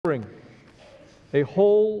a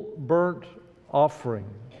whole burnt offering.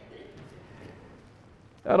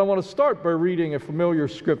 And I want to start by reading a familiar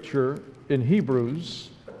scripture in Hebrews.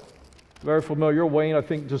 Very familiar. Wayne, I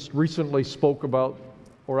think, just recently spoke about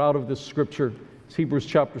or out of this scripture. It's Hebrews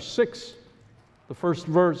chapter 6, the first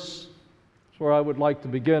verse. That's where I would like to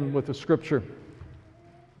begin with the scripture.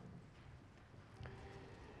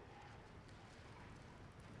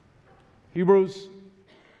 Hebrews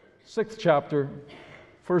 6th chapter,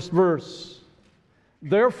 first verse.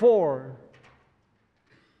 Therefore,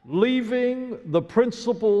 leaving the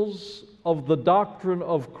principles of the doctrine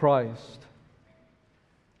of Christ,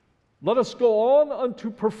 let us go on unto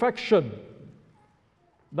perfection,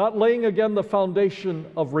 not laying again the foundation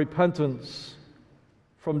of repentance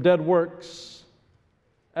from dead works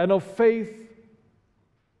and of faith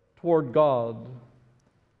toward God.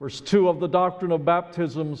 Verse 2, of the doctrine of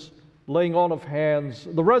baptisms, laying on of hands,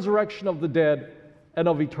 the resurrection of the dead, and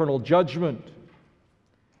of eternal judgment.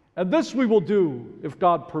 And this we will do if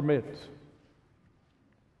God permit.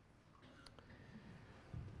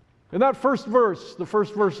 In that first verse, the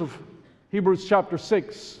first verse of Hebrews chapter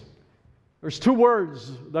 6, there's two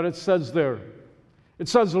words that it says there. It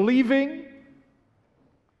says leaving,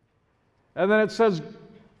 and then it says,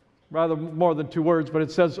 rather more than two words, but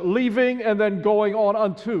it says leaving and then going on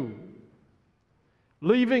unto.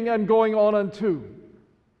 Leaving and going on unto.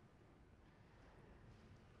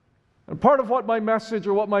 And part of what my message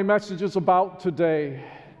is about today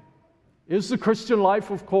is the Christian life,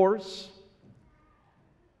 of course,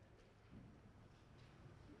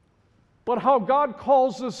 but how God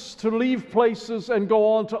calls us to leave places and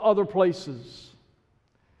go on to other places.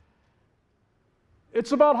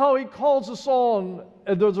 It's about how He calls us on,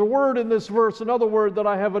 and there's a word in this verse, another word that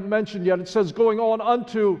I haven't mentioned yet. It says going on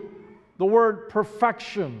unto the word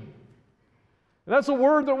perfection. And that's a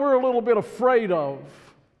word that we're a little bit afraid of.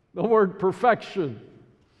 The word perfection.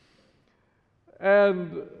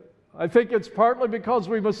 And I think it's partly because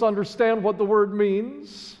we misunderstand what the word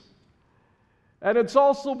means. And it's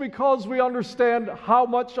also because we understand how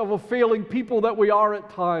much of a failing people that we are at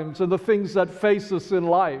times and the things that face us in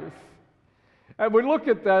life. And we look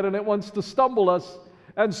at that and it wants to stumble us.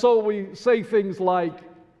 And so we say things like,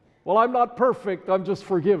 well, I'm not perfect, I'm just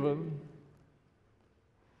forgiven.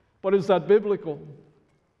 But is that biblical?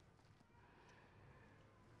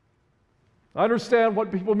 I understand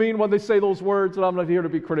what people mean when they say those words, and I'm not here to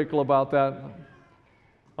be critical about that.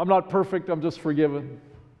 I'm not perfect, I'm just forgiven.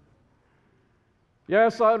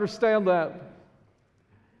 Yes, I understand that.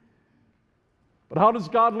 But how does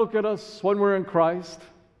God look at us when we're in Christ?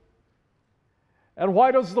 And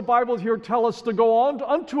why does the Bible here tell us to go on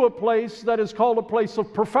unto a place that is called a place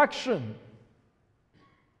of perfection?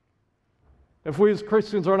 If we as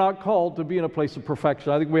Christians are not called to be in a place of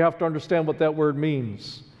perfection, I think we have to understand what that word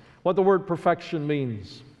means. What the word perfection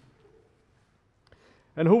means,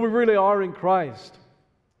 and who we really are in Christ.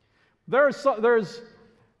 There is a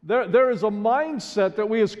mindset that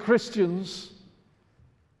we as Christians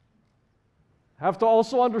have to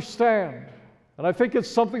also understand, and I think it's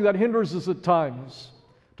something that hinders us at times.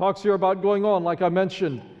 Talks here about going on, like I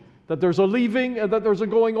mentioned, that there's a leaving and that there's a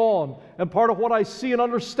going on. And part of what I see and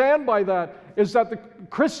understand by that is that the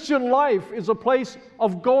Christian life is a place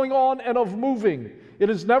of going on and of moving. It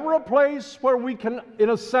is never a place where we can, in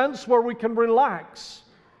a sense, where we can relax.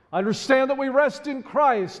 I understand that we rest in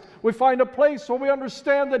Christ. We find a place where we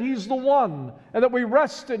understand that He's the one and that we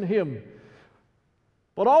rest in Him.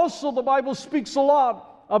 But also the Bible speaks a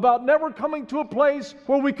lot about never coming to a place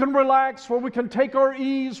where we can relax, where we can take our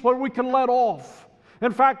ease, where we can let off.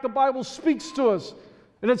 In fact, the Bible speaks to us,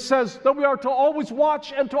 and it says that we are to always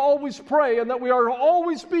watch and to always pray, and that we are to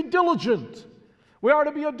always be diligent. We are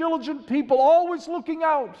to be a diligent people, always looking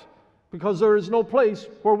out, because there is no place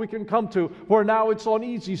where we can come to where now it's on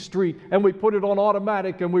easy street and we put it on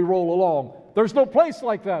automatic and we roll along. There's no place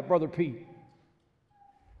like that, Brother Pete.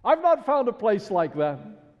 I've not found a place like that.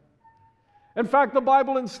 In fact, the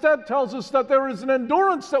Bible instead tells us that there is an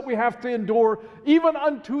endurance that we have to endure even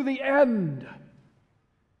unto the end.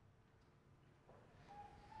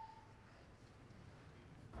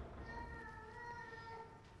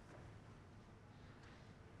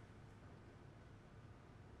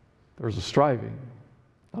 There's a striving,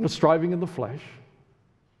 not a striving in the flesh,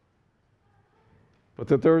 but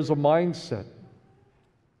that there is a mindset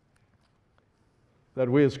that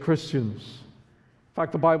we as Christians, in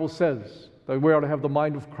fact, the Bible says that we are to have the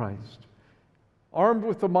mind of Christ. Armed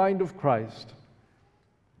with the mind of Christ,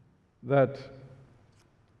 that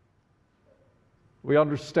we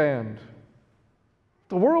understand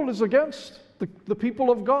the world is against the people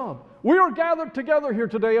of God. We are gathered together here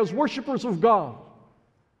today as worshipers of God.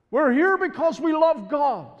 We're here because we love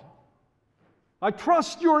God. I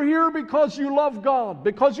trust you're here because you love God,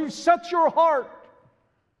 because you've set your heart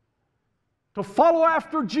to follow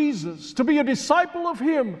after Jesus, to be a disciple of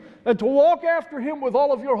Him, and to walk after Him with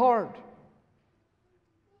all of your heart.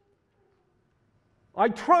 I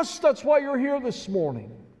trust that's why you're here this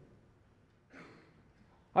morning.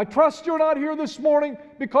 I trust you're not here this morning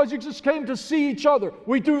because you just came to see each other.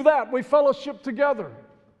 We do that. We fellowship together.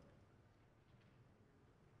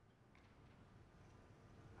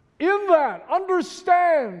 In that,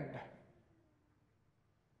 understand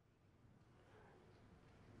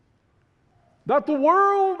that the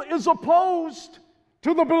world is opposed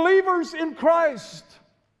to the believers in Christ.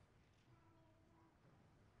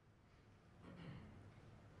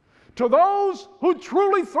 To those who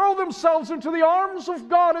truly throw themselves into the arms of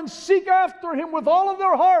God and seek after Him with all of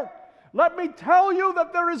their heart, let me tell you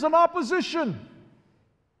that there is an opposition.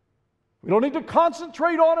 We don't need to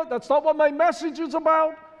concentrate on it. That's not what my message is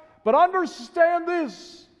about. But understand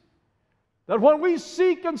this, that when we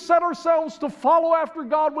seek and set ourselves to follow after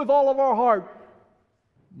God with all of our heart,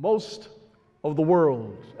 most of the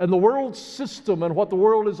world and the world system and what the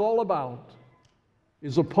world is all about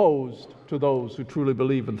is opposed to those who truly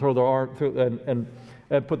believe and throw their heart and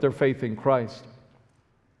put their faith in Christ.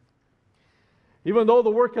 Even though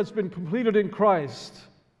the work has been completed in Christ,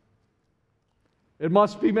 it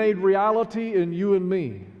must be made reality in you and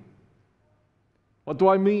me. What do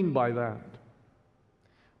I mean by that?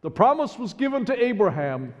 The promise was given to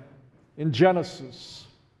Abraham in Genesis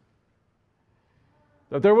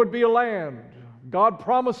that there would be a land. God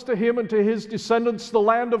promised to him and to his descendants the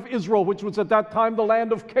land of Israel, which was at that time the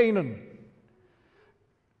land of Canaan.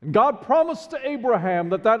 And God promised to Abraham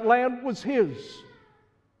that that land was his.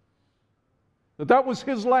 That was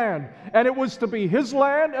his land. And it was to be his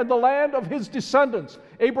land and the land of his descendants.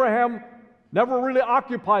 Abraham never really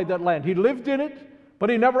occupied that land. He lived in it, but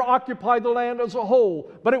he never occupied the land as a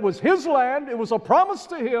whole. But it was his land, it was a promise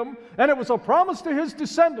to him, and it was a promise to his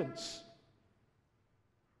descendants.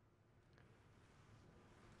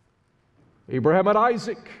 Abraham had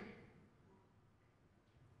Isaac.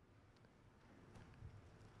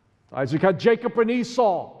 Isaac had Jacob and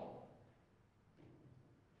Esau.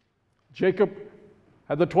 Jacob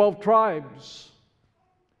had the 12 tribes.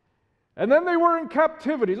 And then they were in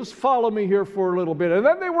captivity. Just follow me here for a little bit. And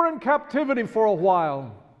then they were in captivity for a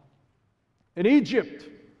while in Egypt.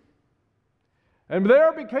 And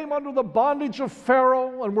there became under the bondage of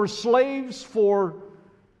Pharaoh and were slaves for,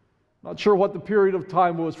 not sure what the period of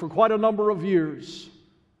time was, for quite a number of years.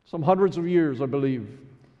 Some hundreds of years, I believe.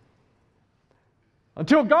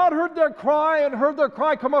 Until God heard their cry and heard their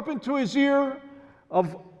cry come up into His ear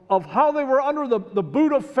of how they were under the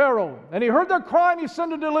boot of Pharaoh. And He heard their cry and He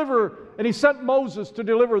sent a deliverer, and He sent Moses to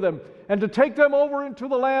deliver them and to take them over into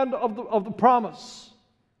the land of the promise.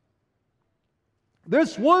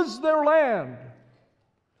 This was their land.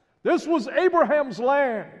 This was Abraham's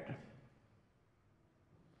land.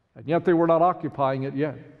 And yet they were not occupying it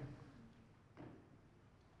yet.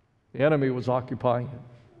 The enemy was occupying it.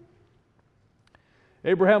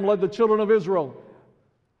 Abraham led the children of Israel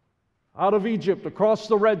out of Egypt, across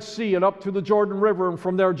the Red Sea, and up to the Jordan River, and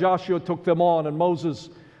from there Joshua took them on, and Moses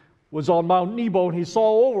was on Mount Nebo, and he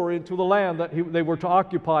saw over into the land that they were to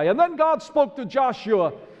occupy. And then God spoke to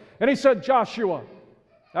Joshua, and He said, Joshua,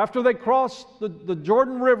 after they crossed the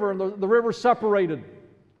Jordan River and the river separated,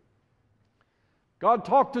 God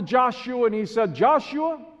talked to Joshua, and He said,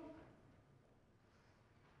 Joshua,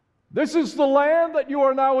 this is the land that you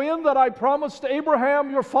are now in that I promised to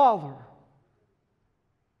Abraham your father.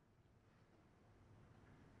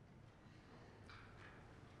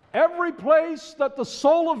 Every place that the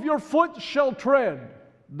sole of your foot shall tread,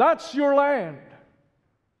 that's your land.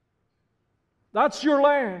 That's your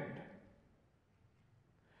land.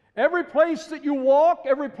 Every place that you walk,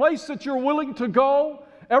 every place that you're willing to go,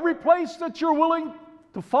 every place that you're willing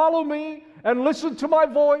to follow me and listen to my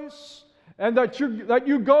voice, and that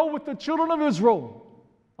you go with the children of Israel,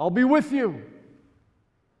 I'll be with you.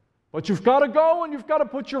 But you've got to go and you've got to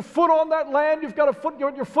put your foot on that land, you've got to put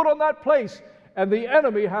your foot on that place, and the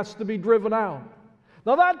enemy has to be driven out.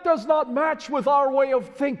 Now that does not match with our way of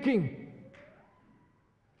thinking.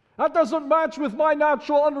 That doesn't match with my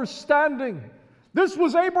natural understanding. This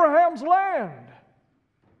was Abraham's land.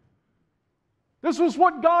 This was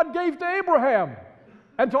what God gave to Abraham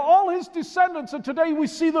and to all his descendants. And today we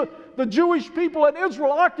see the Jewish people in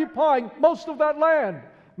Israel occupying most of that land.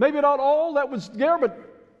 Maybe not all that was there, but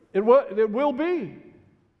it will be.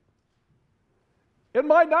 In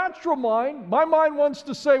my natural mind, my mind wants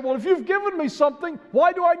to say, well, if you've given me something,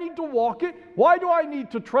 why do I need to walk it? Why do I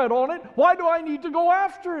need to tread on it? Why do I need to go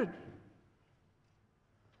after it?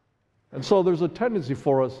 And so there's a tendency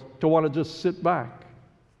for us to want to just sit back.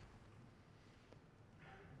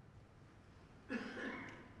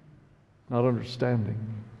 Not understanding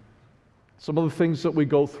some of the things that we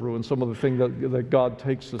go through and some of the things that God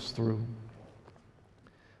takes us through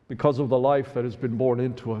because of the life that has been born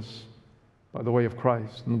into us by the way of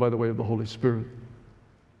Christ and by the way of the Holy Spirit.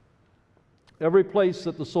 Every place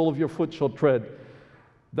that the sole of your foot shall tread,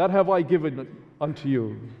 that have I given unto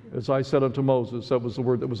you, as I said unto Moses. That was the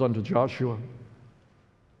word that was unto Joshua.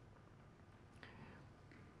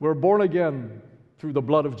 We're born again through the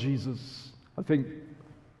blood of Jesus. I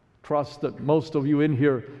trust that most of you in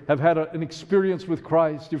here have had an experience with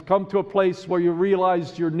Christ. You've come to a place where you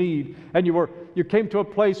realized your need, and you came to a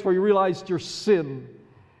place where you realized your sin,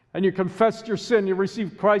 and you confessed your sin. You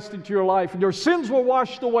received Christ into your life, and your sins were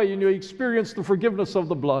washed away, and you experienced the forgiveness of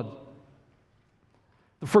the blood,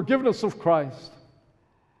 the forgiveness of Christ.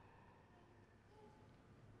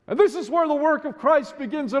 And this is where the work of Christ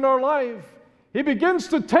begins in our life. He begins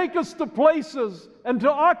to take us to places and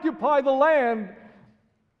to occupy the land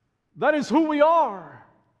that is who we are.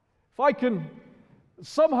 If I can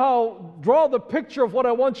somehow draw the picture of what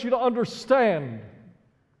I want you to understand.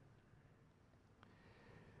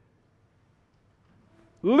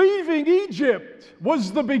 Leaving Egypt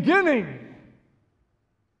was the beginning,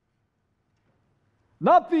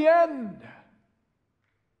 not the end.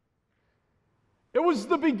 It was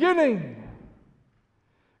the beginning.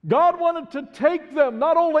 God wanted to take them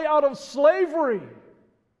not only out of slavery,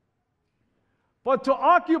 but to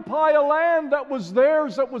occupy a land that was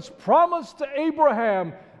theirs, that was promised to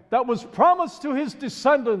Abraham, that was promised to his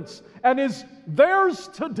descendants, and is theirs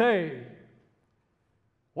today.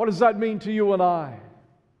 What does that mean to you and I?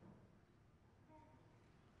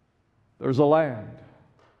 There's a land.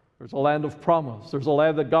 There's a land of promise. There's a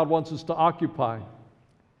land that God wants us to occupy.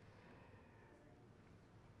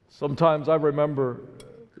 Sometimes I remember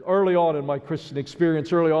early on in my Christian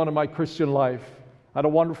experience, early on in my Christian life, I had a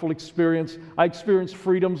wonderful experience. I experienced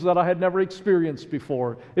freedoms that I had never experienced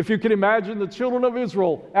before. If you can imagine the children of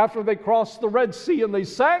Israel after they crossed the Red Sea and they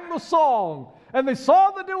sang the song and they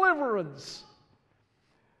saw the deliverance.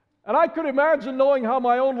 And I could imagine, knowing how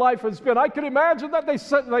my own life has been, I could imagine that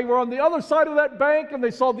they were on the other side of that bank and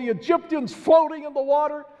they saw the Egyptians floating in the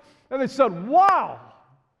water and they said, wow,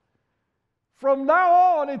 from now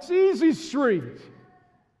on it's easy street.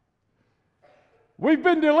 We've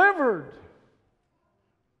been delivered.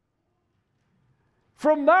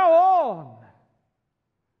 From now on,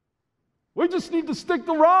 we just need to stick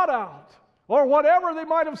the rod out, or whatever they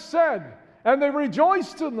might have said, and they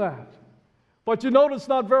rejoiced in that. But you notice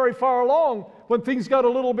not very far along, when things got a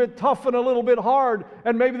little bit tough and a little bit hard,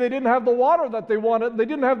 and maybe they didn't have the water that they wanted, they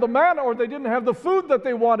didn't have the manna, or they didn't have the food that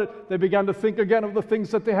they wanted, they began to think again of the things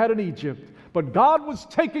that they had in Egypt. But God was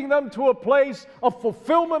taking them to a place of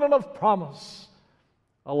fulfillment and of promise,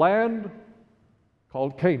 a land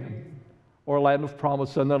called Canaan, or a land of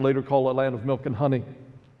promise, and then later called a land of milk and honey.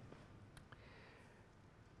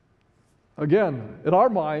 Again, in our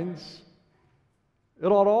minds, it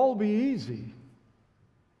ought all be easy.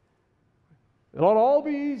 It ought all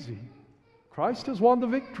be easy. Christ has won the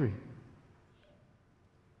victory.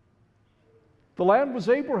 The land was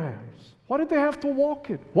Abraham's. Why did they have to walk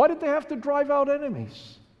it? Why did they have to drive out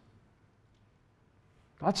enemies?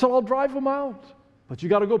 God said, I'll drive them out, but you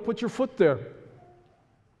got to go put your foot there.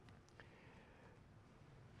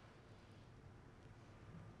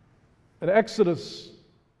 In Exodus,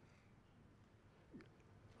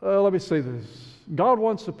 let me say this. God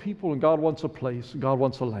wants a people, and God wants a place, and God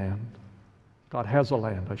wants a land. God has a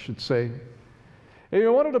land, I should say. And He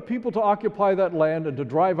wanted a people to occupy that land and to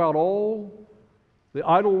drive out all the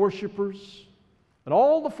idol worshipers and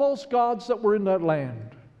all the false gods that were in that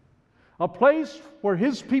land. A place where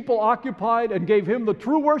His people occupied and gave Him the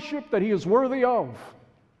true worship that He is worthy of.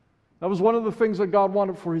 That was one of the things that God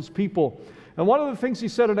wanted for His people. And one of the things He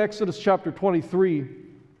said in Exodus chapter 23,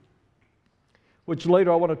 which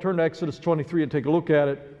later I want to turn to Exodus 23 and take a look at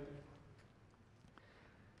it,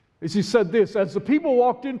 is He said this: as the people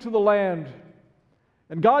walked into the land,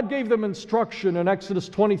 and God gave them instruction in Exodus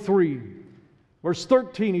 23, verse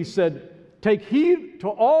 13, He said, take heed to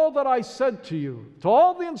all that I said to you, to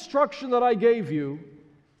all the instruction that I gave you,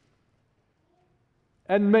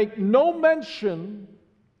 and make no mention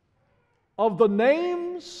of the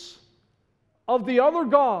names of the other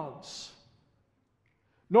gods,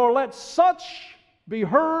 nor let such be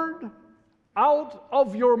heard out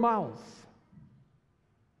of your mouth.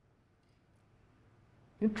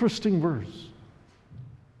 Interesting verse.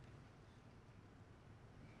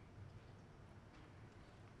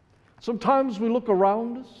 Sometimes we look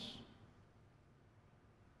around us.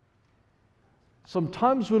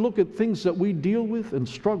 Sometimes we look at things that we deal with and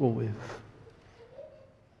struggle with.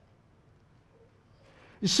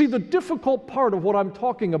 You see, the difficult part of what I'm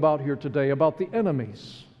talking about here today, about the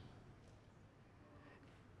enemies,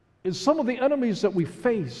 is some of the enemies that we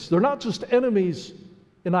face. They're not just enemies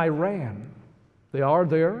in Iran. They are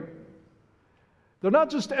there. They're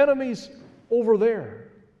not just enemies over there.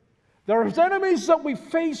 There's enemies that we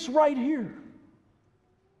face right here.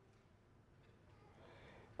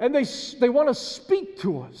 And they want to speak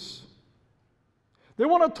to us. They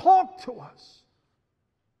want to talk to us.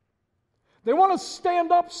 They want to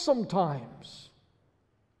stand up sometimes.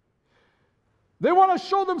 They want to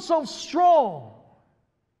show themselves strong.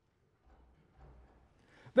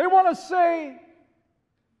 They want to say,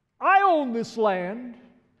 I own this land.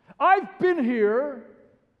 I've been here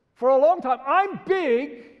for a long time. I'm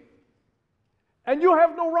big, and you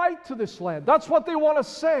have no right to this land. That's what they want to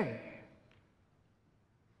say.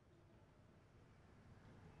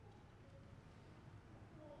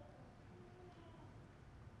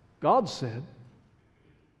 God said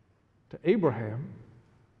to Abraham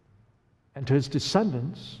and to his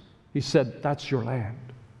descendants, He said, that's your land.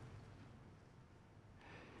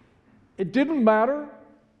 It didn't matter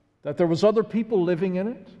that there was other people living in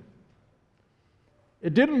it.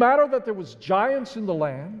 It didn't matter that there was giants in the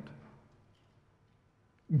land.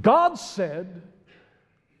 God said,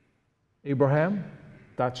 Abraham,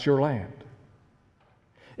 that's your land.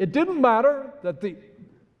 It didn't matter that the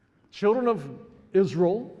children of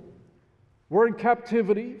Israel were in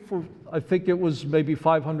captivity for, I think it was maybe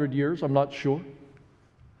 500 years, I'm not sure.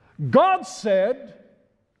 God said,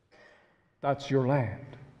 that's your land.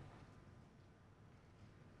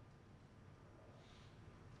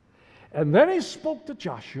 And then He spoke to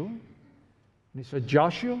Joshua, and He said,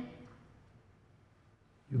 Joshua,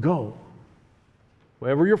 you go.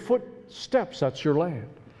 Wherever your foot steps, that's your land.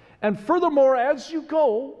 And furthermore, as you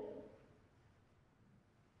go,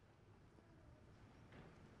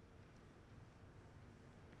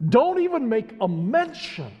 don't even make a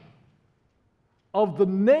mention of the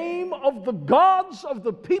name of the gods of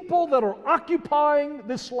the people that are occupying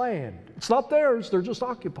this land. It's not theirs, they're just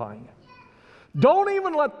occupying it. Don't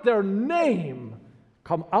even let their name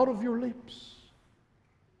come out of your lips.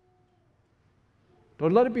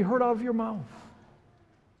 Don't let it be heard out of your mouth.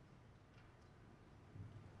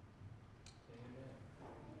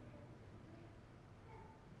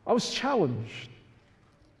 I was challenged.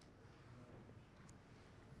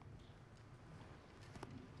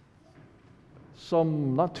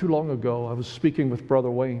 Not too long ago, I was speaking with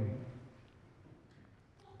Brother Wayne.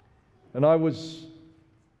 And I was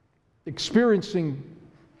experiencing,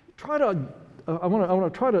 I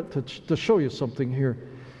want to try to show you something here.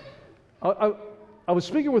 I was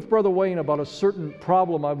speaking with Brother Wayne about a certain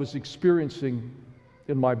problem I was experiencing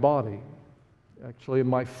in my body, actually in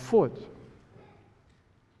my foot.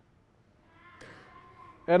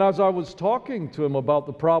 And as I was talking to him about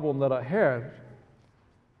the problem that I had,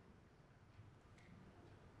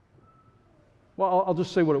 well, I'll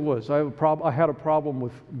just say what it was. I had a problem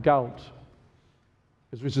with gout,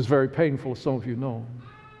 which is very painful, as some of you know.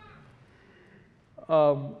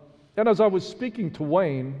 And as I was speaking to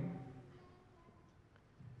Wayne,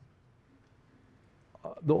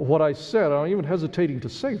 what I said, I'm even hesitating to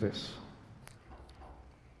say this.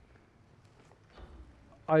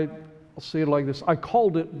 I'll say it like this. I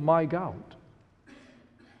called it my gout.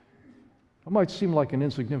 That might seem like an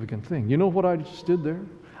insignificant thing. You know what I just did there?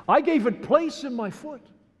 I gave it place in my foot.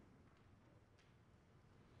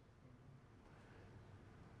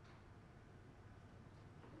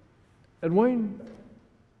 And Wayne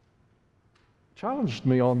challenged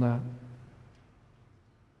me on that.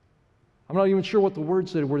 I'm not even sure what the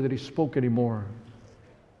words were that he spoke anymore.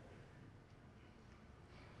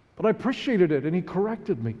 But I appreciated it, and he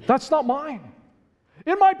corrected me. That's not mine.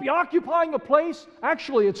 It might be occupying a place.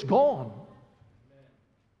 Actually, it's gone.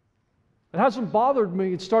 It hasn't bothered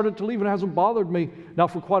me. It started to leave, and it hasn't bothered me now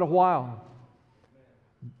for quite a while.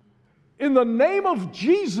 In the name of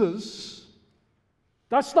Jesus,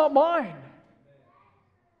 that's not mine.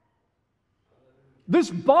 This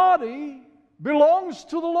body belongs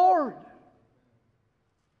to the Lord.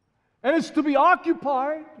 And it's to be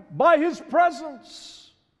occupied by His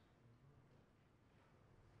presence.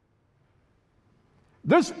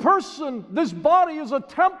 This body is a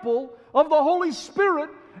temple of the Holy Spirit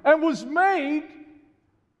and was made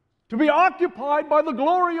to be occupied by the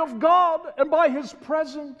glory of God and by His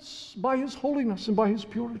presence, by His holiness and by His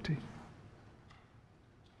purity.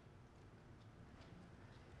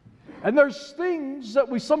 And there's things that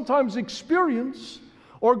we sometimes experience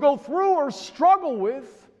or go through or struggle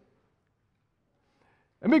with.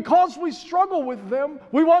 And because we struggle with them,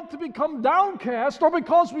 we want to become downcast, or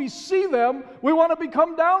because we see them, we want to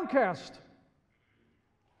become downcast.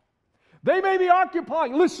 They may be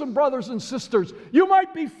occupying. Listen, brothers and sisters, you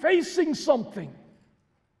might be facing something.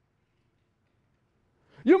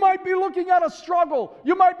 You might be looking at a struggle.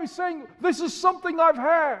 You might be saying, this is something I've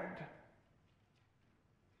had.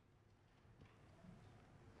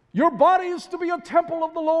 Your body is to be a temple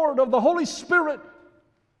of the Lord, of the Holy Spirit.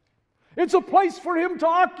 It's a place for Him to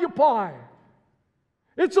occupy.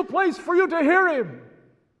 It's a place for you to hear Him.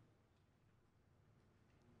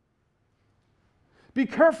 Be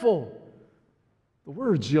careful the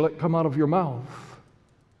words you let come out of your mouth.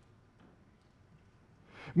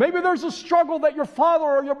 Maybe there's a struggle that your father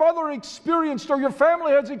or your mother experienced or your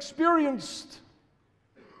family has experienced.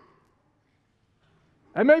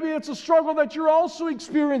 And maybe it's a struggle that you're also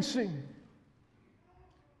experiencing.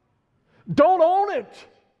 Don't own it.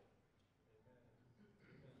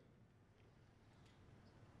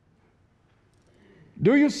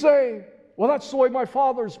 Do you say, well, that's the way my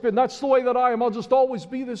father's been. That's the way that I am. I'll just always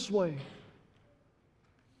be this way.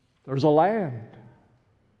 There's a land.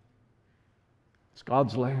 It's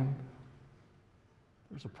God's land.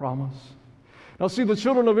 There's a promise. Now see, the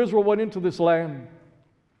children of Israel went into this land.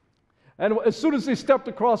 And as soon as they stepped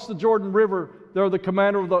across the Jordan River, there the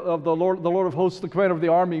commander of the Lord of hosts, the commander of the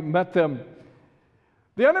army, met them.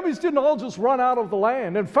 The enemies didn't all just run out of the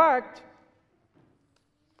land. In fact,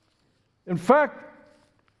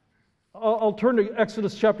 I'll turn to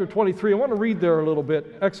Exodus chapter 23. I want to read there a little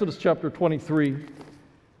bit. Exodus chapter 23.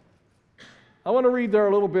 I want to read there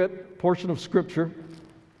a little bit, portion of Scripture.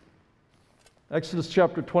 Exodus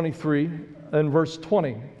chapter 23 and verse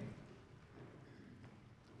 20.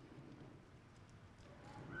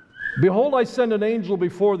 Behold, I send an angel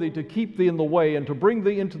before thee to keep thee in the way and to bring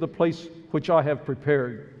thee into the place which I have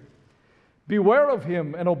prepared. Beware of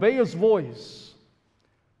him and obey his voice.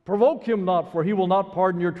 Provoke him not, for he will not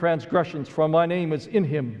pardon your transgressions, for my name is in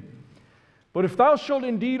him. But if thou shalt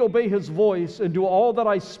indeed obey his voice and do all that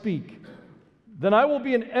I speak, then I will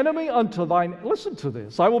be an enemy unto thine. Listen to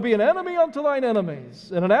this. I will be an enemy unto thine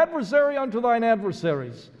enemies, and an adversary unto thine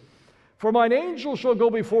adversaries. For mine angel shall go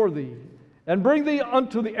before thee, and bring thee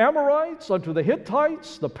unto the Amorites, unto the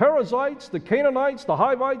Hittites, the Perizzites, the Canaanites, the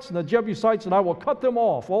Hivites, and the Jebusites, and I will cut them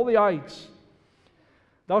off, all the ites.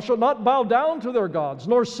 Thou shalt not bow down to their gods,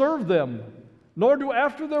 nor serve them, nor do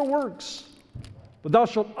after their works. But thou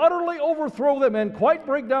shalt utterly overthrow them, and quite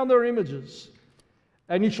break down their images.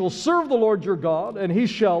 And ye shall serve the Lord your God, and he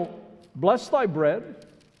shall bless thy bread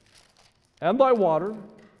and thy water,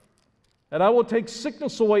 and I will take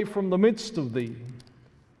sickness away from the midst of thee.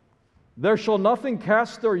 There shall nothing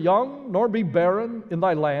cast their young, nor be barren in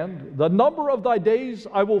thy land. The number of thy days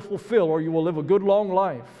I will fulfill, or you will live a good long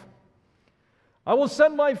life. I will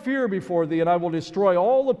send my fear before thee, and I will destroy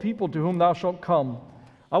all the people to whom thou shalt come.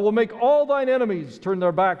 I will make all thine enemies turn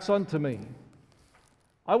their backs unto me.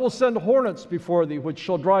 I will send hornets before thee, which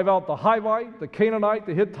shall drive out the Hivite, the Canaanite,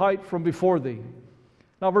 the Hittite from before thee.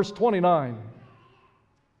 Now verse 29.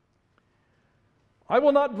 I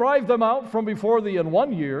will not drive them out from before thee in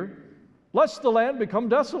 1 year, lest the land become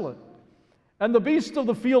desolate, and the beasts of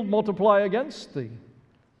the field multiply against thee.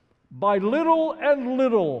 By little and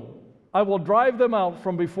little I will drive them out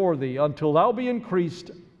from before thee, until thou be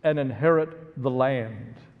increased and inherit the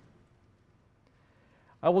land.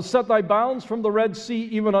 I will set thy bounds from the Red Sea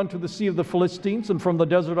even unto the sea of the Philistines, and from the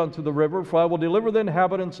desert unto the river, for I will deliver the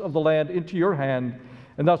inhabitants of the land into your hand,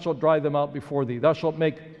 and thou shalt drive them out before thee. Thou shalt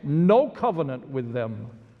make no covenant with them,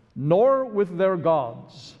 nor with their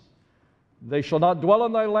gods. They shall not dwell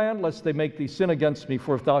in thy land, lest they make thee sin against me,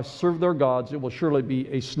 for if thou serve their gods, it will surely be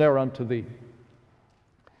a snare unto thee.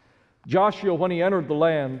 Joshua, when he entered the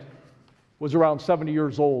land, was around 70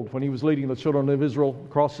 years old when he was leading the children of Israel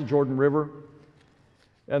across the Jordan River.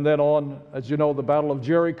 And then on, as you know, the Battle of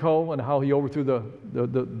Jericho and how he overthrew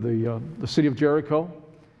the city of Jericho.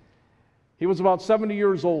 He was about 70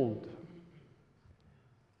 years old.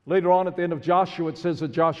 Later on at the end of Joshua, it says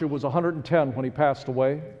that Joshua was 110 when he passed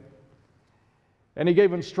away. And he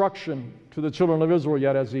gave instruction to the children of Israel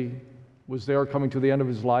yet as he was there coming to the end of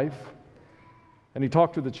his life. And he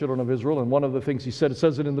talked to the children of Israel, and one of the things he said, it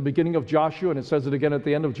says it in the beginning of Joshua, and it says it again at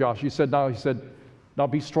the end of Joshua. He said, now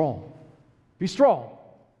be strong. Be strong.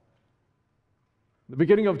 The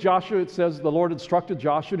beginning of Joshua, it says the Lord instructed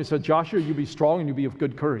Joshua, and he said, Joshua, you be strong and you be of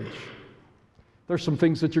good courage. There's some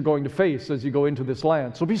things that you're going to face as you go into this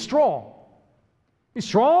land. So be strong. Be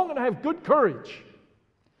strong and have good courage.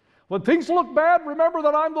 When things look bad, remember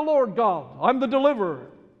that I'm the Lord God. I'm the deliverer.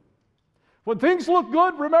 When things look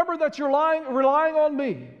good, remember that you're relying on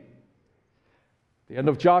me. At the end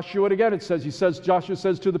of Joshua, and again it says, Joshua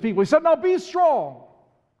says to the people, he said, now be strong.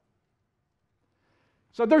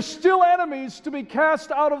 So there's still enemies to be cast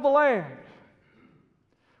out of the land.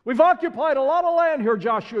 We've occupied a lot of land here,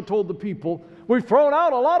 Joshua told the people. We've thrown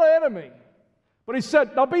out a lot of enemy. But he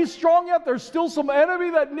said, now be strong yet. There's still some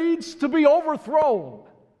enemy that needs to be overthrown.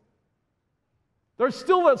 There's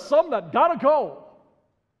still some that got to go.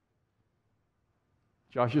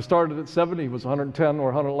 Joshua started at 70. He was 110 or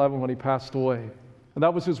 111 when he passed away. And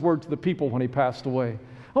that was his word to the people when he passed away.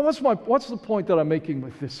 Oh, what's the point that I'm making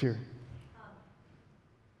with this here?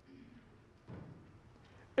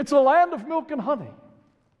 It's a land of milk and honey.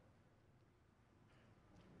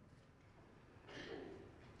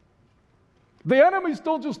 The enemies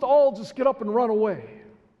don't all get up and run away.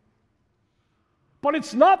 But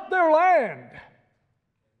it's not their land.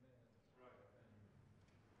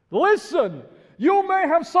 Listen, you may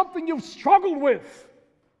have something you've struggled with.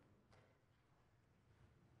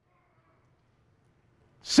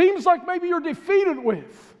 Seems like maybe you're defeated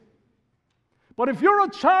with. But if you're a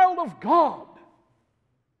child of God,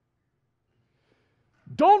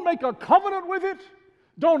 don't make a covenant with it.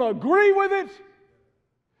 Don't agree with it.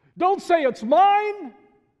 Don't say it's mine.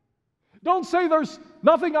 Don't say there's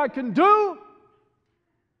nothing I can do.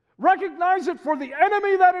 Recognize it for the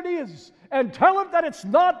enemy that it is, and tell it that it's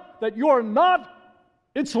not, that you are not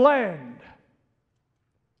its land.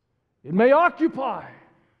 It may occupy.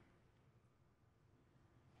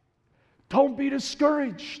 Don't be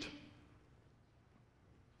discouraged.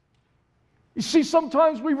 You see,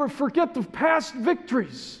 sometimes we forget the past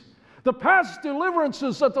victories, the past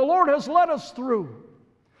deliverances that the Lord has led us through,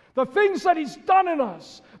 the things that He's done in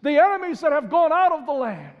us, the enemies that have gone out of the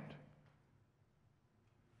land.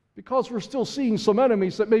 Because we're still seeing some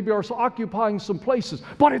enemies that maybe are occupying some places,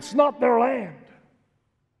 but it's not their land.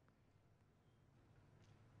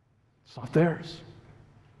 It's not theirs.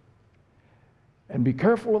 And be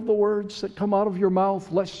careful of the words that come out of your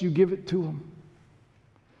mouth, lest you give it to them.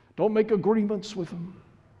 Don't make agreements with them.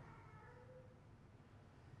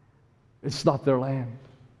 It's not their land.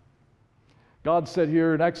 God said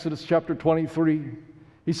here in Exodus chapter 23,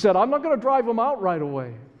 He said, I'm not going to drive them out right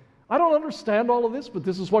away. I don't understand all of this, but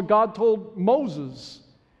this is what God told Moses.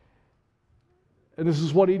 And this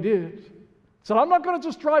is what He did. He said, I'm not going to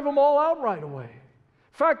just drive them all out right away.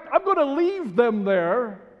 In fact, I'm going to leave them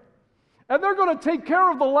there, and they're going to take care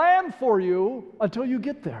of the land for you until you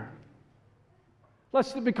get there.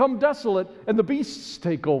 Lest it become desolate and the beasts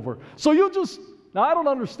take over. So now I don't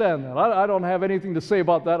understand that. I don't have anything to say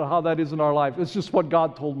about that or how that is in our life. It's just what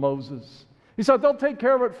God told Moses. He said, they'll take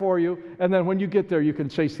care of it for you, and then when you get there, you can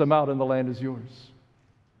chase them out and the land is yours.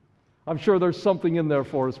 I'm sure there's something in there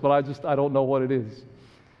for us, but I don't know what it is.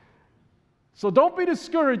 So don't be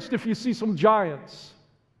discouraged if you see some giants.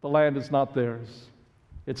 The land is not theirs.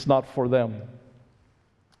 It's not for them.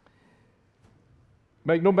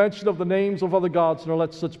 Make no mention of the names of other gods, nor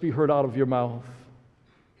let such be heard out of your mouth.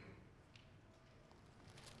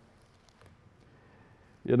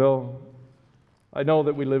 You know, I know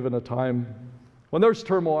that we live in a time when there's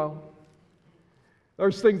turmoil.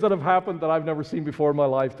 There's things that have happened that I've never seen before in my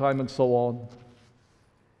lifetime, and so on.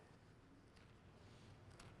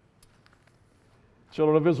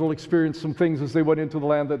 Children of Israel experienced some things as they went into the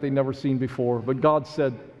land that they'd never seen before. But God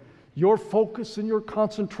said, your focus and your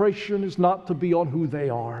concentration is not to be on who they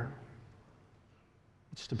are.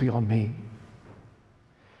 It's to be on me.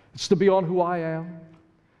 It's to be on who I am.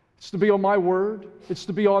 It's to be on my word. It's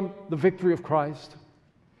to be on the victory of Christ.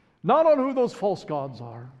 Not on who those false gods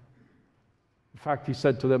are. In fact, He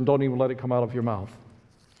said to them, don't even let it come out of your mouth.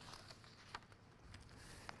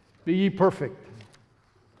 Be ye perfect.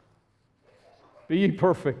 Be ye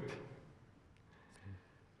perfect.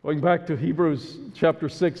 Going back to Hebrews chapter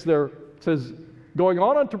 6 there, it says, going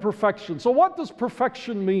on unto perfection. So what does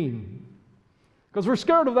perfection mean? Because we're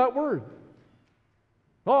scared of that word.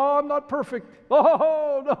 Oh, I'm not perfect.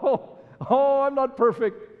 Oh, no. Oh, I'm not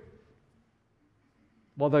perfect.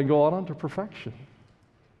 Well, then go on unto perfection.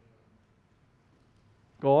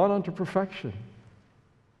 Go on unto perfection.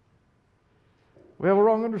 We have a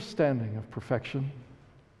wrong understanding of perfection.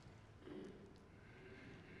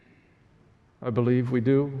 I believe we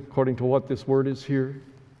do, according to what this word is here.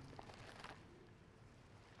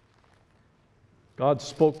 God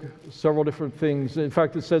spoke several different things. In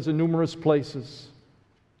fact, it says in numerous places.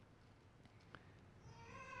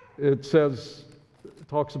 It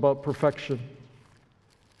talks about perfection.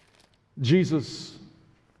 Jesus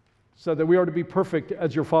said that we are to be perfect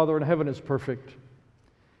as your Father in heaven is perfect.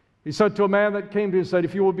 He said to a man that came to him, said,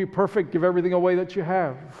 if you will be perfect, give everything away that you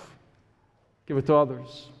have. Give it to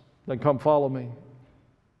others. Then come follow me.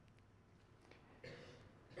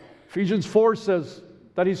 Ephesians 4 says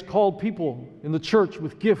that He's called people in the church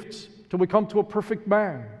with gifts till we come to a perfect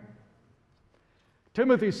man.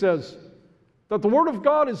 Timothy says that the Word of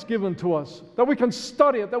God is given to us, that we can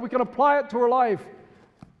study it, that we can apply it to our life,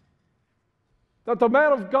 that the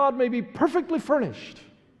man of God may be perfectly furnished,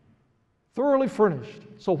 thoroughly furnished.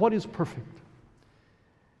 So what is perfect?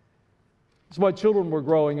 As my children were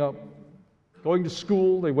growing up, going to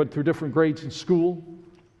school, they went through different grades in school,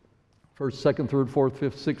 first, second, third, fourth,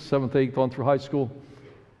 fifth, sixth, seventh, eighth, on through high school.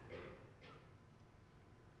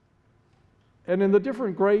 And in the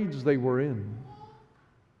different grades they were in,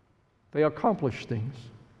 they accomplished things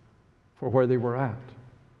for where they were at.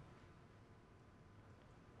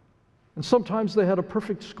 And sometimes they had a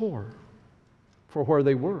perfect score for where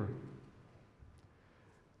they were.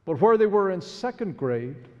 But where they were in second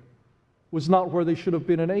grade was not where they should have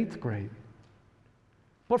been in eighth grade.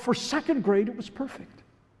 But for second grade, it was perfect.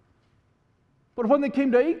 But when they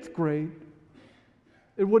came to eighth grade,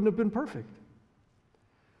 it wouldn't have been perfect.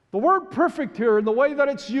 The word perfect here, in the way that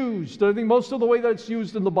it's used, I think most of the way that it's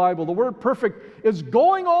used in the Bible, the word perfect is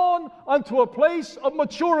going on unto a place of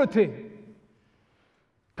maturity,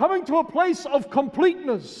 coming to a place of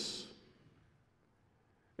completeness.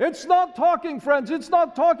 It's not talking, friends, it's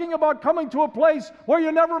not talking about coming to a place where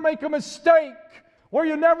you never make a mistake, where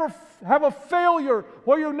you never have a failure,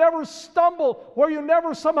 where you never stumble, where you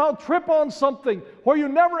never somehow trip on something, where you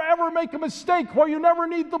never ever make a mistake, where you never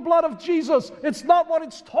need the blood of Jesus. It's not what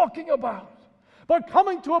it's talking about. But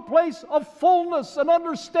coming to a place of fullness and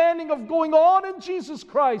understanding of going on in Jesus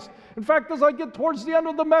Christ. In fact, as I get towards the end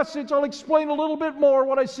of the message, I'll explain a little bit more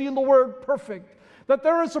what I see in the word perfect. That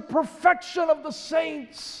there is a perfection of the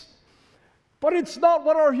saints. But it's not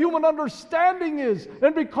what our human understanding is.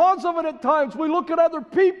 And because of it, at times, we look at other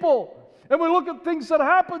people and we look at things that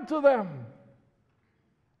happen to them.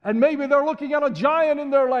 And maybe they're looking at a giant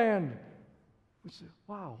in their land. We say,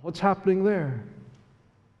 wow, what's happening there?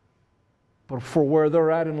 But for where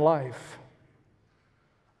they're at in life,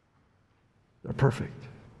 they're perfect.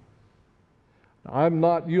 Now, I'm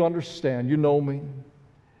not, you understand, you know me.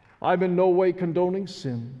 I'm in no way condoning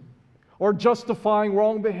sin or justifying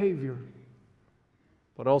wrong behavior.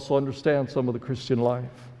 But also understand some of the Christian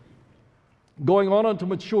life. Going on unto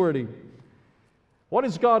maturity. What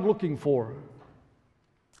is God looking for?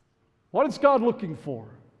 What is God looking for?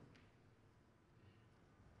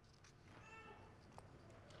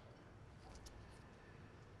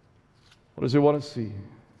 What does He want to see?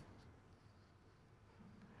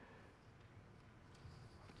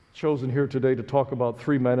 Chosen here today to talk about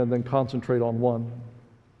three men and then concentrate on one.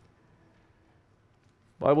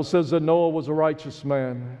 The Bible says that Noah was a righteous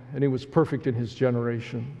man and he was perfect in his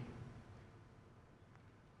generation.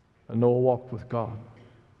 And Noah walked with God.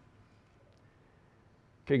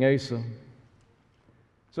 King Asa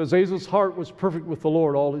says Asa's heart was perfect with the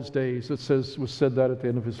Lord all his days. It was said that at the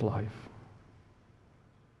end of his life.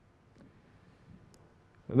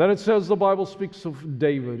 And then it says, the Bible speaks of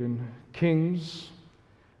David in Kings.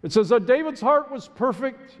 It says that David's heart was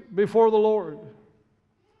perfect before the Lord.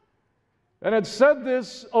 And it said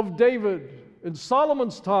this of David in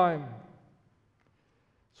Solomon's time.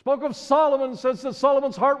 Spoke of Solomon, says that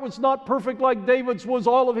Solomon's heart was not perfect like David's was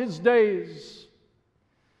all of his days.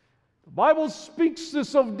 The Bible speaks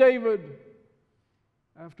this of David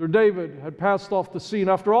after David had passed off the scene,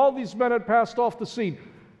 after all these men had passed off the scene.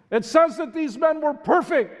 It says that these men were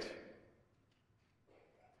perfect.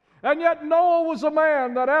 And yet Noah was a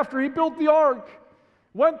man that after he built the ark,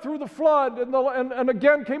 went through the flood and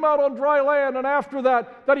again came out on dry land, and after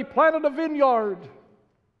that he planted a vineyard,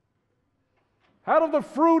 had of the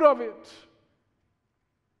fruit of it,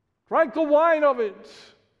 drank the wine of it,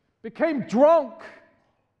 became drunk.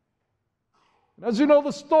 And as you know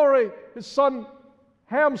the story, his son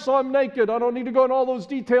Ham saw him naked. I don't need to go into all those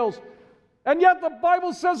details. And yet the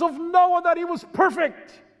Bible says of Noah that he was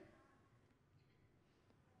perfect.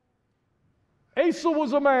 Asa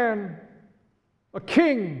was a man, a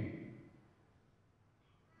king,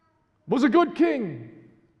 was a good king.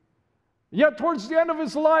 Yet towards the end of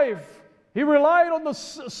his life, he relied on the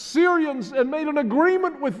Syrians and made an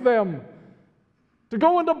agreement with them to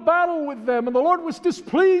go into battle with them, and the Lord was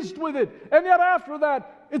displeased with it. And yet after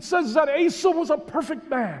that, it says that Asa was a perfect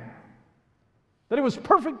man, that he was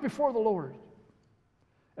perfect before the Lord.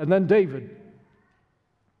 And then David.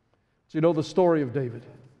 So you know the story of David.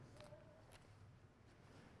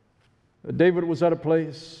 David was at a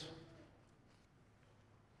place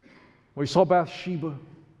where he saw Bathsheba.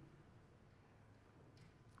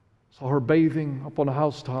 saw her bathing up on a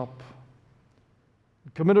housetop,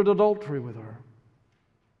 and committed adultery with her.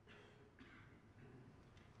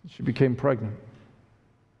 She became pregnant.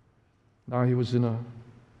 Now he was in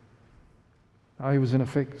a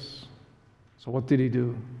fix. So what did he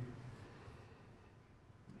do?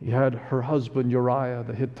 He had her husband Uriah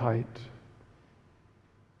the Hittite.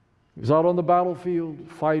 He was out on the battlefield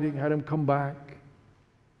fighting, had him come back,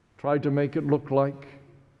 tried to make it look like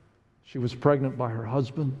she was pregnant by her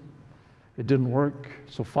husband. It didn't work.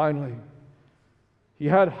 So finally, he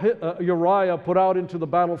had Uriah put out into the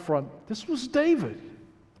battlefront. This was David.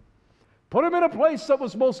 Put him in a place that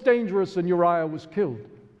was most dangerous, and Uriah was killed.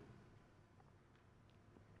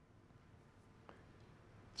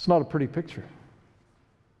 It's not a pretty picture.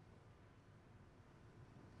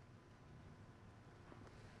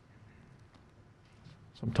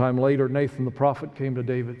 Sometime later, Nathan the prophet came to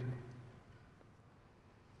David.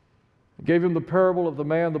 He gave him the parable of the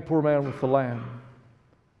poor man with the land.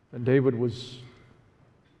 And David was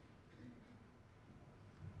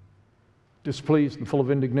displeased and full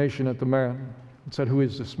of indignation at the man and said, "Who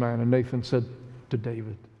is this man?" And Nathan said to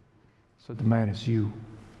David, "The man is you.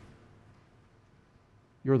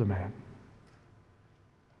 You're the man.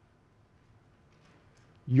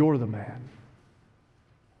 You're the man."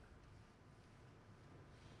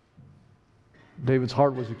 David's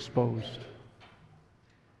heart was exposed.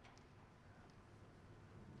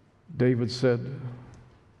 David said,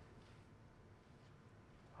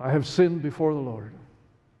 "I have sinned before the Lord."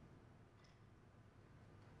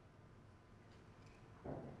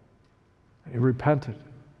 And he repented,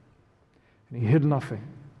 and he hid nothing.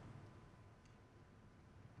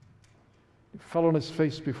 He fell on his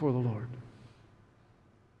face before the Lord.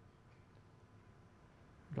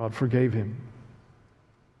 God forgave him.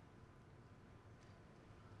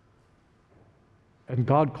 And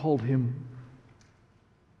God called him,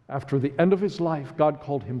 after the end of his life, God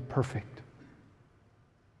called him perfect.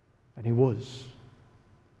 And he was.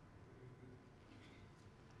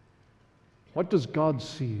 What does God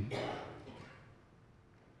see?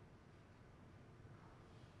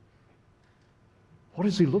 What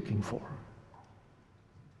is he looking for?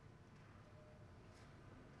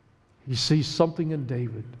 He sees something in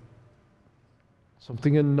David,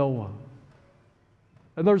 something in Noah.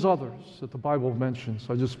 And there's others that the Bible mentions.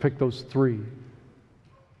 I just picked those three.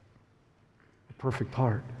 A perfect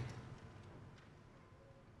heart.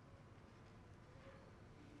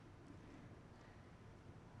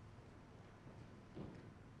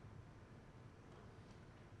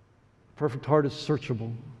 A perfect heart is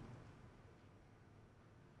searchable.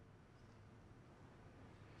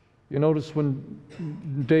 You notice when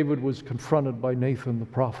David was confronted by Nathan the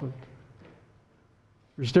prophet,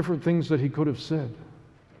 there's different things that he could have said.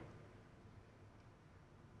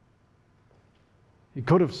 He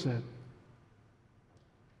could have said,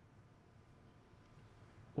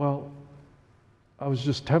 "Well, I was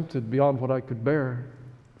just tempted beyond what I could bear."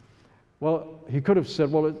 Well, he could have said,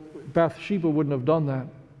 "Well, Bathsheba wouldn't have done that.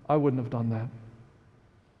 I wouldn't have done that."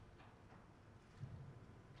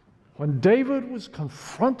 When David was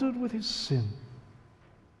confronted with his sin,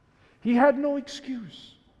 he had no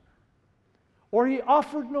excuse, or he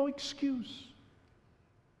offered no excuse.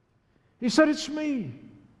 He said, "It's me."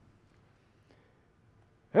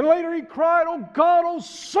 And later he cried, "Oh God, oh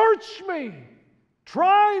search me,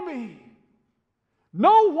 try me,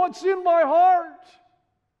 know what's in my heart.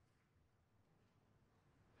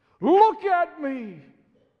 Look at me."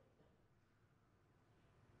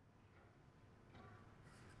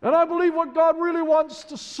 And I believe what God really wants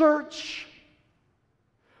to search.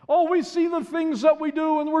 Oh, we see the things that we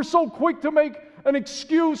do, and we're so quick to make an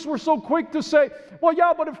excuse. We're so quick to say, "Well,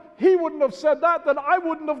 yeah, but if he wouldn't have said that, then I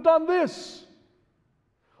wouldn't have done this.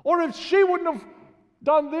 Or if she wouldn't have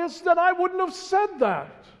done this, then I wouldn't have said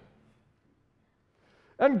that."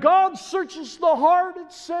 And God searches the heart,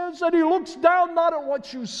 it says, and He looks down not at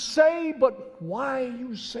what you say, but why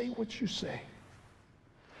you say what you say.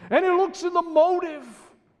 And He looks in the motive.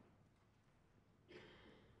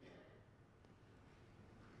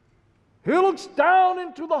 He looks down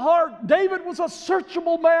into the heart. David was a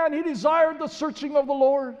searchable man. He desired the searching of the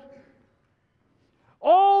Lord.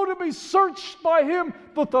 Oh, to be searched by Him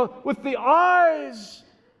with the eyes,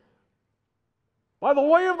 by the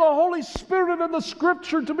way of the Holy Spirit and the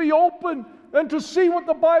Scripture, to be open and to see what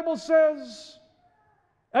the Bible says,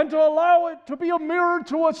 and to allow it to be a mirror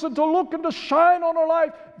to us and to look and to shine on our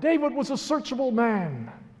life. David was a searchable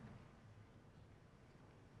man.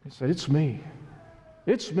 He said, "It's me.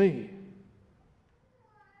 It's me."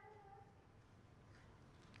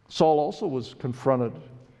 Saul also was confronted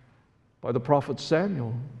by the prophet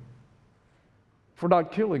Samuel. for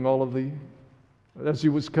not killing all of as he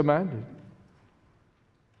was commanded.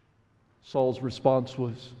 Saul's response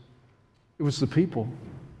was, it was the people.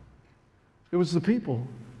 It was the people.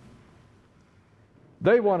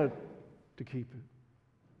 They wanted to keep it.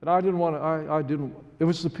 And I didn't want to, I didn't, it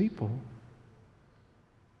was the people.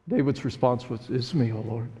 David's response was, it is me, O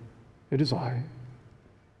Lord. It is I.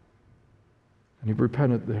 And he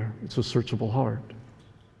repented there. It's a searchable heart.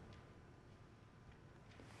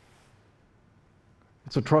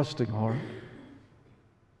 It's a trusting heart.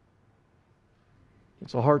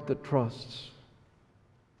 It's a heart that trusts.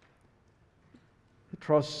 It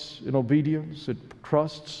trusts in obedience. It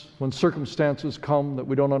trusts when circumstances come that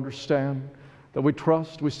we don't understand, that we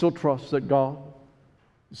still trust that God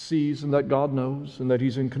sees and that God knows and that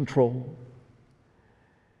He's in control.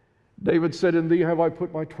 David said, in Thee have I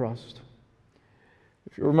put my trust.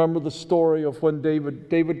 If you remember the story of when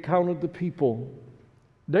David counted the people,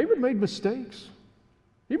 David made mistakes.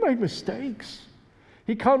 He made mistakes.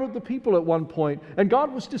 He counted the people at one point, and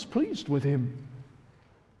God was displeased with him.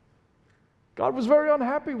 God was very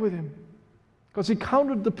unhappy with him because he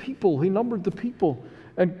counted the people. He numbered the people.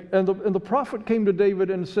 And the prophet came to David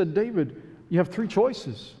and said, David, you have three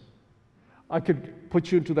choices. I could put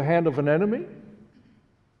you into the hand of an enemy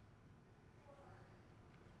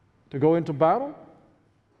to go into battle.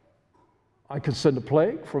 I could send a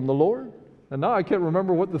plague from the Lord. And now I can't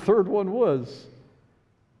remember what the third one was.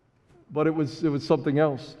 But it was something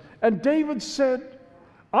else. And David said,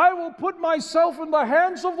 I will put myself in the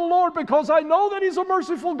hands of the Lord because I know that He's a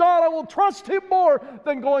merciful God. I will trust Him more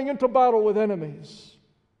than going into battle with enemies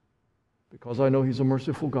because I know He's a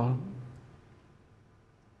merciful God.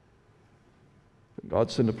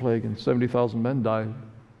 God sent a plague and 70,000 men died.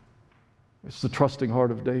 It's the trusting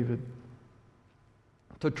heart of David.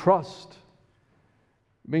 To trust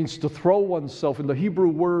means to throw oneself, in the Hebrew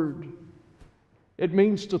word, it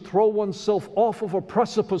means to throw oneself off of a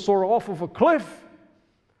precipice or off of a cliff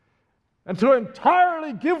and to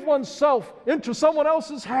entirely give oneself into someone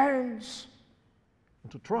else's hands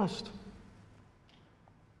and to trust.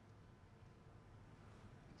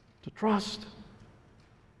 To trust.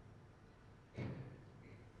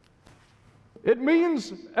 It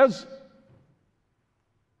means, as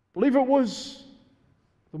I believe it was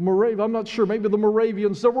the Moravians, I'm not sure, maybe the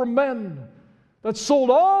Moravians, there were men that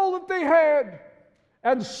sold all that they had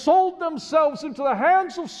and sold themselves into the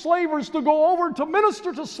hands of slavers to go over to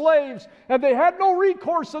minister to slaves, and they had no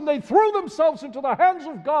recourse, and they threw themselves into the hands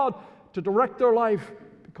of God to direct their life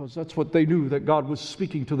because that's what they knew, that God was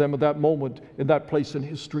speaking to them at that moment in that place in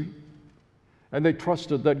history. And they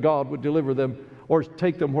trusted that God would deliver them or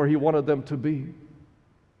take them where He wanted them to be.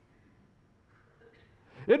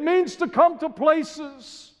 It means to come to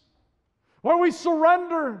places where we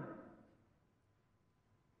surrender.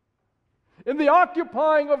 In the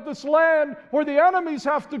occupying of this land where the enemies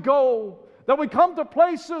have to go, that we come to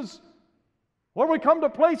places where we come to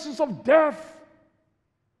places of death,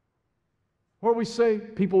 where we say,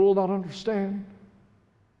 people will not understand,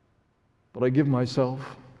 but I give myself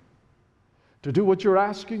to do what You're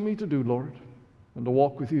asking me to do, Lord, and to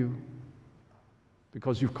walk with You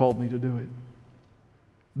because You've called me to do it.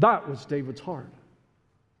 That was David's heart.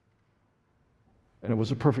 And it was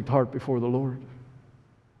a perfect heart before the Lord.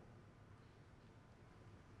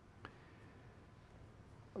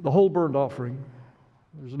 The whole burnt offering,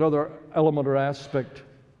 there's another element or aspect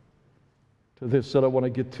to this that I want to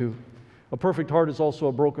get to. A perfect heart is also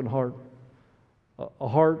a broken heart, a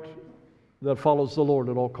heart that follows the Lord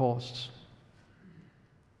at all costs.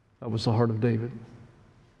 That was the heart of David.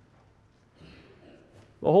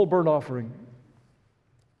 The whole burnt offering.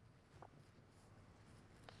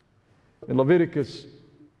 In Leviticus,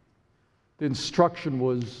 the instruction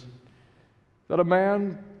was that a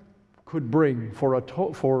man could bring for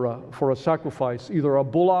a sacrifice either a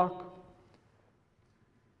bullock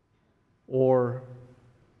or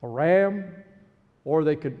a ram, or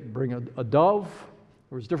they could bring a dove.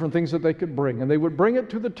 There was different things that they could bring, and they would bring it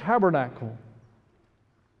to the tabernacle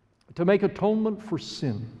to make atonement for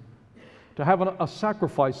sin, to have a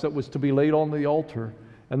sacrifice that was to be laid on the altar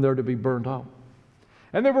and there to be burned up.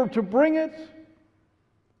 And they were to bring it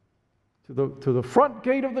to the front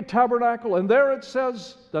gate of the tabernacle, and there it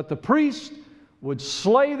says that the priest would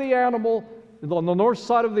slay the animal on the north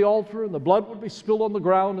side of the altar, and the blood would be spilled on the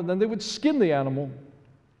ground, and then they would skin the animal,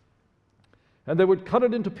 and they would cut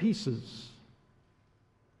it into pieces.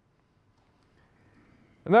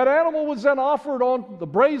 And that animal was then offered on the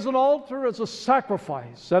brazen altar as a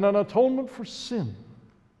sacrifice and an atonement for sin,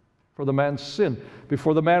 for the man's sin.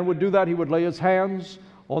 Before the man would do that, he would lay his hands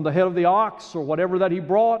on the head of the ox or whatever that he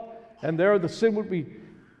brought, and there the sin would be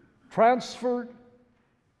transferred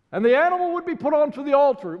And the animal would be put onto the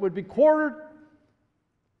altar. It would be quartered,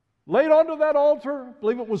 laid onto that altar. I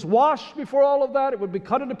believe it was washed before all of that. It would be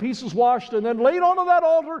cut into pieces, washed, and then laid onto that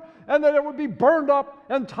altar, and then it would be burned up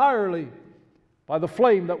entirely by the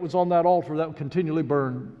flame that was on that altar that would continually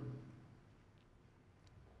burn.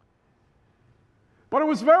 But it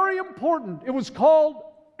was very important. It was called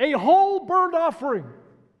a whole burnt offering.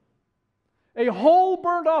 A whole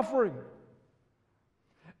burnt offering.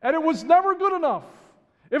 And it was never good enough.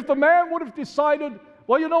 If the man would have decided,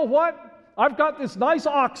 well, you know what? I've got this nice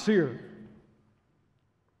ox here.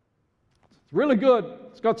 It's really good.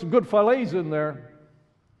 It's got some good fillets in there.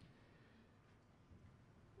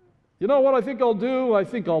 You know what I think I'll do? I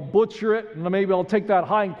think I'll butcher it, and maybe I'll take that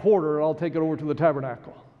hind quarter and I'll take it over to the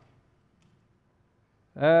tabernacle.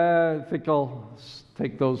 I think I'll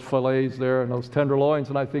take those fillets there and those tenderloins,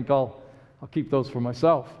 and I think I'll keep those for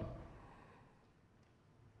myself.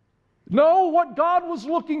 No, what God was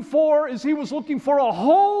looking for is He was looking for a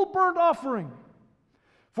whole burnt offering.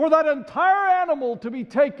 For that entire animal to be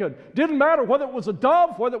taken. Didn't matter whether it was a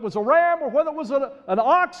dove, whether it was a ram, or whether it was an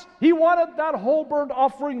ox. He wanted that whole burnt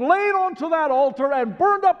offering laid onto that altar and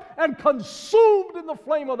burned up and consumed in the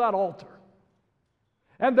flame of that altar.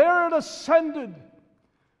 And there it ascended.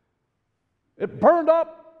 It burned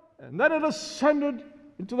up, and then it ascended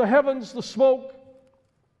into the heavens, the smoke.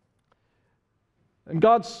 And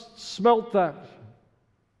God smelt that.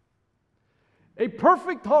 A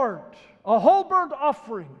perfect heart, a whole burnt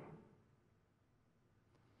offering.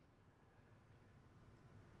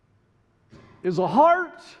 Is a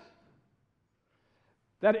heart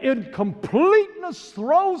that in completeness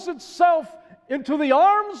throws itself into the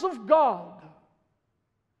arms of God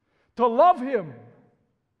to love Him,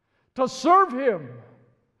 to serve Him,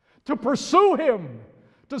 to pursue Him,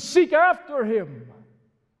 to seek after Him.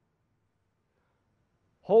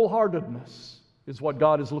 Wholeheartedness is what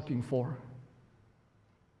God is looking for.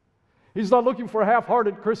 He's not looking for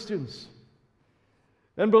half-hearted Christians.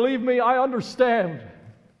 And believe me, I understand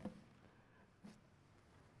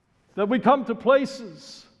that we come to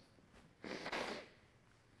places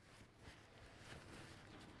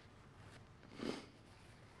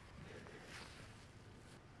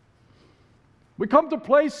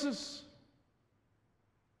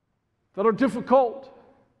that are difficult.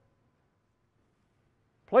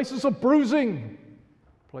 Places of bruising,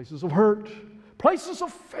 places of hurt, places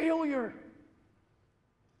of failure,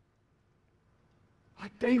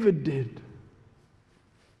 like David did.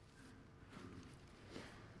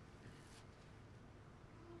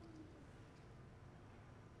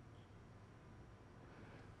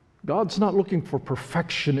 God's not looking for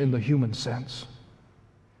perfection in the human sense.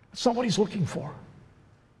 That's not what He's looking for.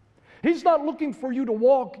 He's not looking for you to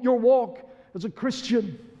walk your walk as a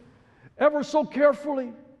Christian ever so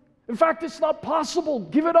carefully. In fact, it's not possible.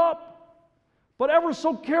 Give it up. But ever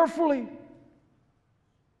so carefully.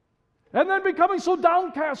 And then becoming so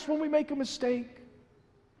downcast when we make a mistake.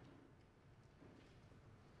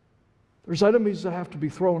 There's enemies that have to be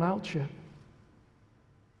thrown out yet.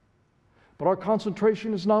 But our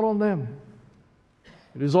concentration is not on them.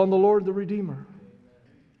 It is on the Lord, the Redeemer.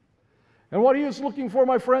 And what He is looking for,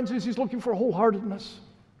 my friends, is He's looking for wholeheartedness.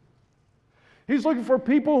 He's looking for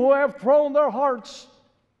people who have thrown their hearts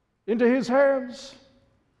into His hands.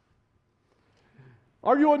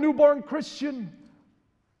 Are you a newborn Christian?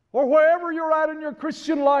 Or wherever you're at in your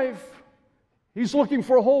Christian life, He's looking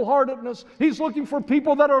for wholeheartedness. He's looking for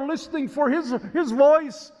people that are listening for His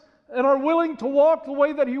voice and are willing to walk the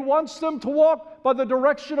way that He wants them to walk by the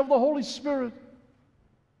direction of the Holy Spirit.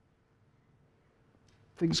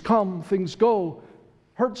 Things come, things go.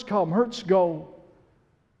 Hurts come, hurts go.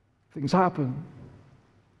 Things happen.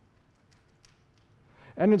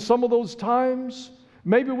 And in some of those times,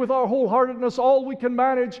 maybe with our wholeheartedness, all we can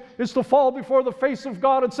manage is to fall before the face of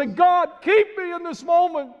God and say, God, keep me in this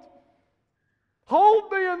moment.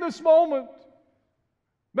 Hold me in this moment.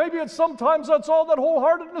 Maybe sometimes that's all that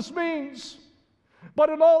wholeheartedness means. But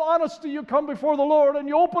in all honesty, you come before the Lord and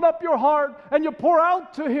you open up your heart and you pour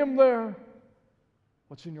out to Him there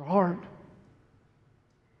what's in your heart.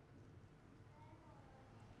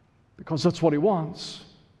 Because that's what He wants.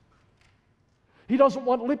 He doesn't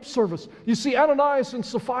want lip service. You see, Ananias and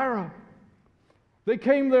Sapphira, they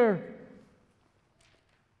came there.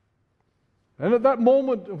 And at that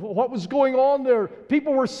moment, what was going on there?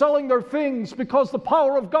 People were selling their things because the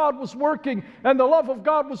power of God was working and the love of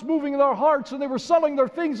God was moving in their hearts, and they were selling their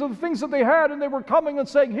things and the things that they had, and they were coming and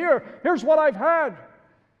saying, here's what I've had.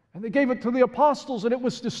 And they gave it to the apostles, and it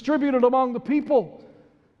was distributed among the people.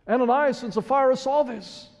 Ananias and Sapphira saw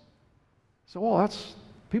this. So,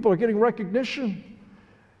 people are getting recognition.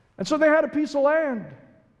 And so they had a piece of land.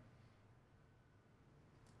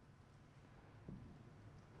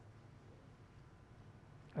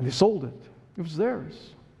 And they sold it. It was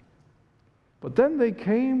theirs. But then they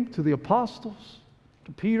came to the apostles,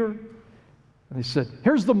 to Peter, and they said,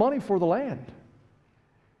 here's the money for the land.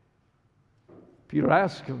 Peter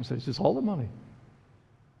asked him, says, it's all the money.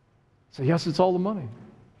 He said, yes, it's all the money.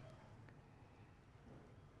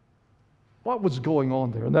 What was going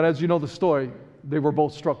on there? And then, as you know the story, they were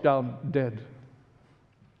both struck down dead.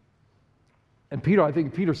 And Peter, I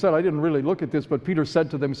think Peter said, I didn't really look at this, but Peter said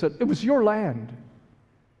to them, he said, it was your land.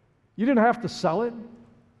 You didn't have to sell it.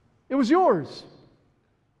 It was yours.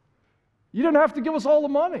 You didn't have to give us all the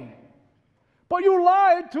money. But you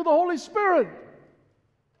lied to the Holy Spirit.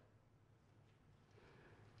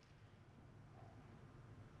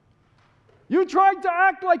 You tried to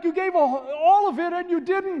act like you gave all of it, and you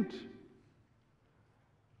didn't.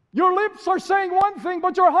 Your lips are saying one thing,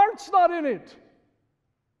 but your heart's not in it.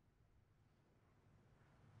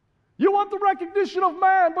 You want the recognition of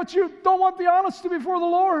man, but you don't want the honesty before the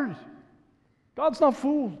Lord. God's not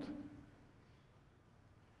fooled.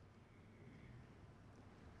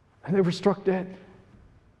 And they were struck dead.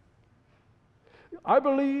 I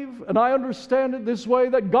believe, and I understand it this way,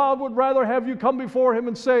 that God would rather have you come before Him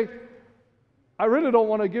and say, I really don't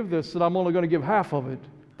want to give this, and I'm only going to give half of it,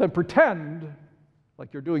 than pretend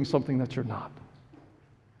like you're doing something that you're not.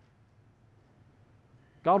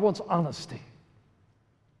 God wants honesty.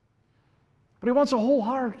 But He wants a whole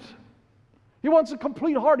heart. He wants a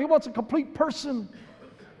complete heart. He wants a complete person.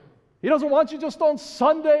 He doesn't want you just on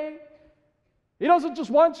Sunday. He doesn't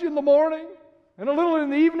just want you in the morning and a little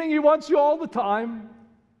in the evening. He wants you all the time.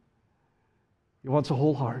 He wants a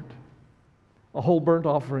whole heart. A whole burnt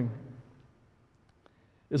offering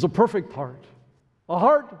is a perfect heart. A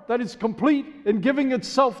heart that is complete in giving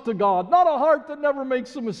itself to God. Not a heart that never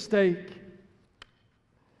makes a mistake.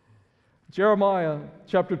 Jeremiah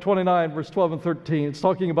chapter 29, verse 12 and 13. It's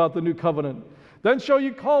talking about the new covenant. Then shall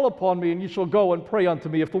you call upon me, and you shall go and pray unto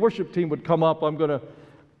me. If the worship team would come up, I'm going to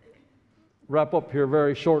wrap up here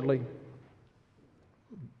very shortly.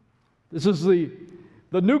 This is the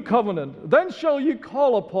new covenant. Then shall you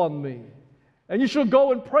call upon me, and you shall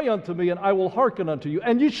go and pray unto me, and I will hearken unto you.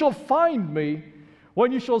 And you shall find me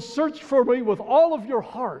when you shall search for me with all of your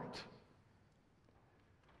heart.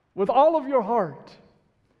 With all of your heart.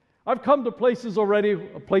 I've come to places already,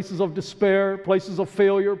 places of despair, places of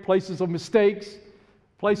failure, places of mistakes,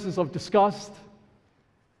 places of disgust.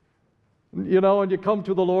 You know, and you come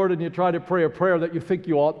to the Lord and you try to pray a prayer that you think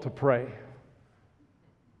you ought to pray.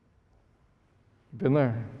 Been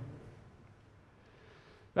there.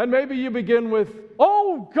 And maybe you begin with,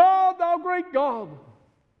 oh God, thou great God.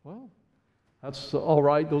 Well, that's all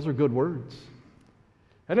right. Those are good words.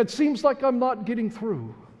 And it seems like I'm not getting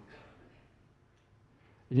through.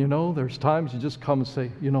 You know, there's times you just come and say,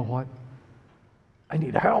 you know what? I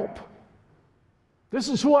need help. This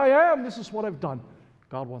is who I am. This is what I've done.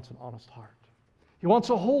 God wants an honest heart. He wants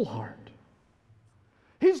a whole heart.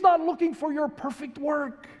 He's not looking for your perfect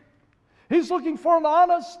work. He's looking for an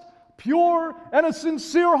honest, pure, and a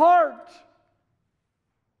sincere heart.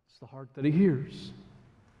 It's the heart that He hears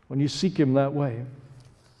when you seek Him that way.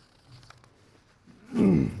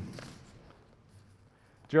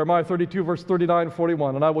 Jeremiah 32, verse 39 and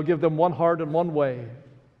 41. And I will give them one heart and one way,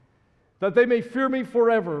 that they may fear me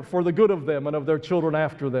forever for the good of them and of their children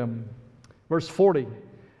after them. Verse 40.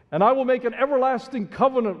 And I will make an everlasting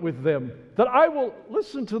covenant with them, that I will,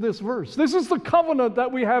 listen to this verse. This is the covenant that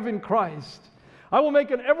we have in Christ. I will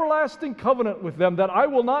make an everlasting covenant with them, that I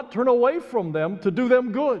will not turn away from them to do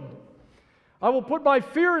them good. I will put my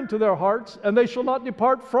fear into their hearts, and they shall not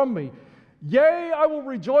depart from me. Yea, I will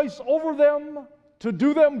rejoice over them to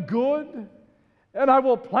do them good, and I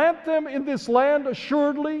will plant them in this land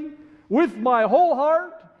assuredly with my whole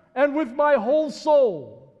heart and with my whole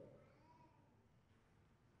soul.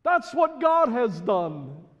 That's what God has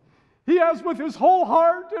done. He has, with His whole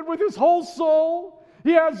heart and with His whole soul,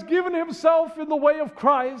 He has given Himself in the way of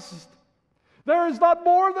Christ. There is not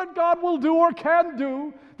more that God will do or can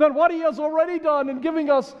do than what He has already done in giving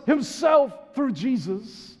us Himself through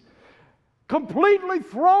Jesus. Completely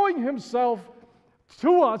throwing Himself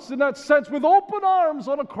to us in that sense with open arms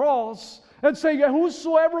on a cross and saying,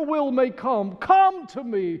 whosoever will may come. Come to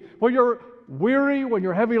me when you're weary, when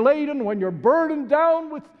you're heavy laden, when you're burdened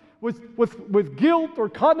down with guilt or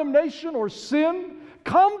condemnation or sin.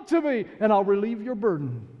 Come to me and I'll relieve your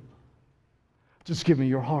burden. Just give me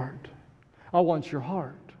your heart. I want your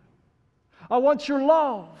heart. I want your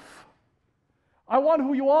love. I want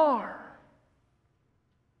who you are.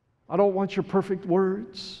 I don't want your perfect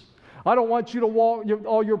words. I don't want you to walk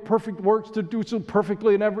all your perfect works to do so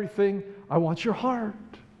perfectly in everything. I want your heart.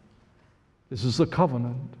 This is the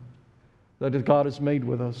covenant that God has made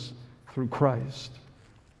with us through Christ.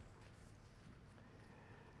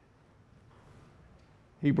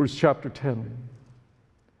 Hebrews chapter 10.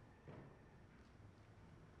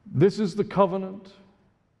 This is the covenant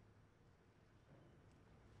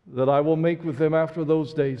that I will make with them after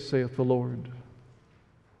those days, saith the Lord.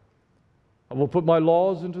 I will put my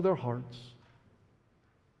laws into their hearts,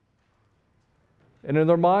 and in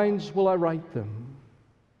their minds will I write them.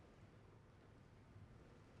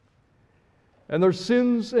 And their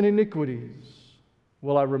sins and iniquities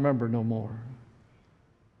will I remember no more.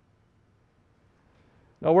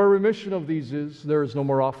 Now, where remission of these is, there is no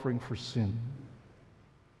more offering for sin.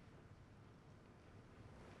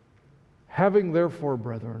 Having therefore,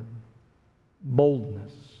 brethren,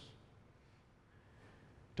 boldness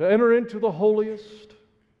to enter into the holiest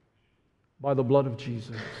by the blood of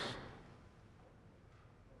Jesus,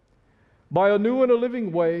 by a new and a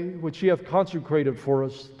living way which he hath consecrated for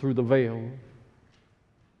us through the veil,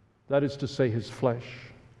 that is to say, his flesh,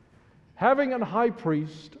 having an high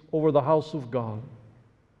priest over the house of God.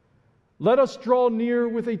 Let us draw near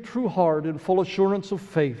with a true heart in full assurance of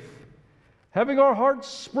faith, having our hearts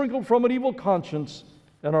sprinkled from an evil conscience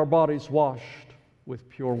and our bodies washed with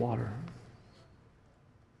pure water.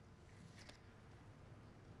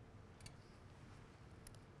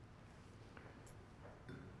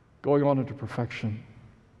 Going on into perfection.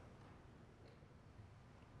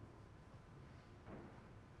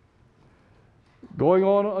 Going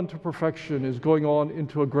on unto perfection is going on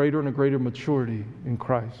into a greater and a greater maturity in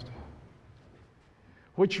Christ,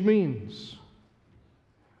 which means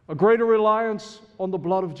a greater reliance on the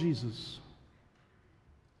blood of Jesus,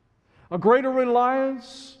 a greater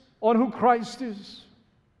reliance on who Christ is,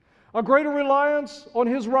 a greater reliance on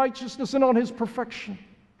his righteousness and on his perfection,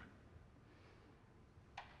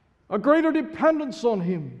 a greater dependence on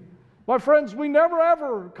him. My friends, we never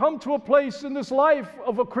ever come to a place in this life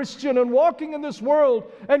of a Christian and walking in this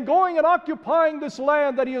world and going and occupying this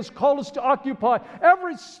land that he has called us to occupy.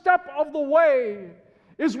 Every step of the way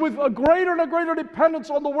is with a greater and a greater dependence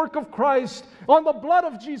on the work of Christ, on the blood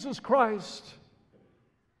of Jesus Christ.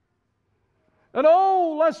 And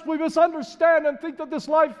oh, lest we misunderstand and think that this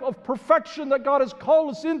life of perfection that God has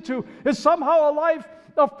called us into is somehow a life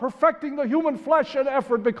of perfecting the human flesh and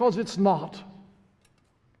effort, because it's not.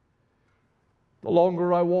 The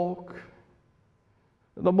longer I walk,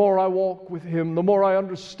 the more I walk with him, the more I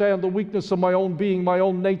understand the weakness of my own being, my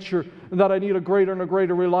own nature, and that I need a greater and a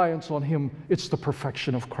greater reliance on him. It's the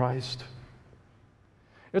perfection of Christ.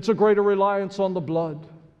 It's a greater reliance on the blood.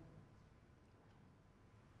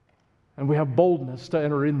 And we have boldness to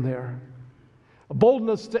enter in there. A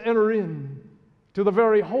boldness to enter in to the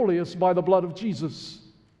very holiest by the blood of Jesus,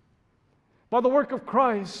 by the work of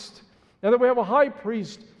Christ. And that we have a high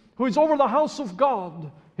priest who is over the house of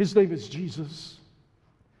God. His name is Jesus.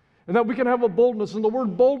 And that we can have a boldness. And the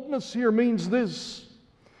word boldness here means this.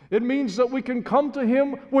 It means that we can come to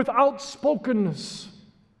him with outspokenness.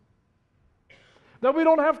 That we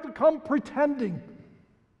don't have to come pretending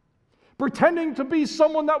to be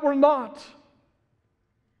someone that we're not,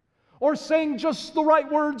 or saying just the right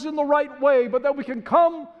words in the right way, but that we can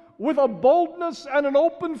come with a boldness and an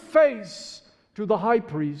open face to the high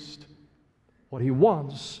priest. What he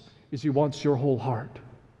wants is he wants your whole heart.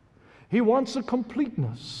 He wants a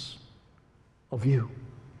completeness of you.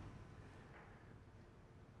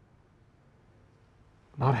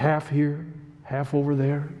 Not half here, half over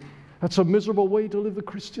there. That's a miserable way to live the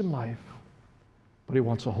Christian life. But he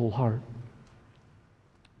wants a whole heart.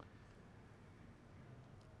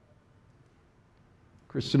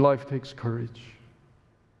 Christian life takes courage.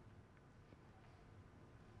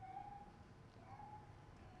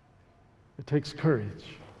 It takes courage.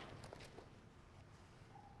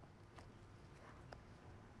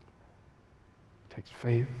 It takes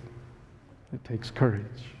faith. It takes courage.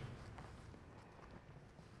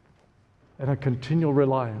 And a continual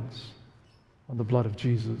reliance on the blood of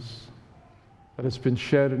Jesus that has been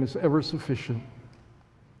shed and is ever sufficient.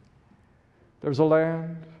 There's a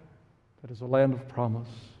land that is a land of promise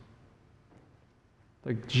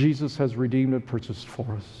that Jesus has redeemed and purchased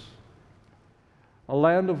for us. A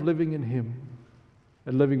land of living in him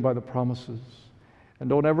and living by the promises. And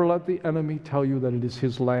don't ever let the enemy tell you that it is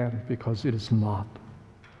his land, because it is not.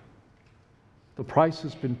 The price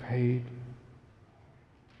has been paid.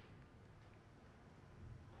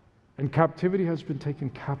 And captivity has been taken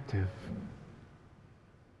captive.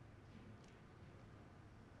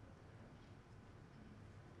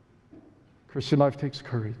 Christian life takes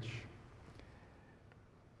courage.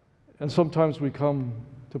 And sometimes we come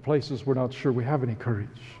to places we're not sure we have any courage.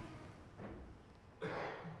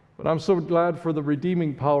 But I'm so glad for the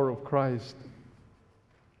redeeming power of Christ.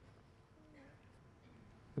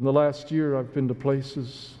 In the last year, I've been to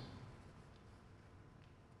places,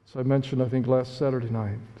 as I mentioned, I think last Saturday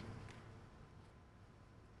night,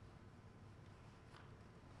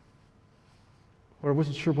 where I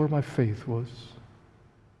wasn't sure where my faith was,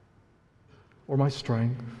 or my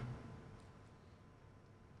strength,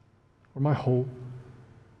 or my hope.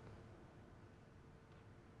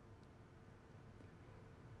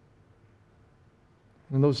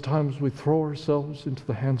 In those times, we throw ourselves into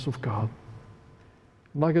the hands of God.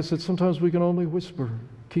 And like I said, sometimes we can only whisper,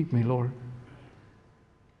 "Keep me, Lord."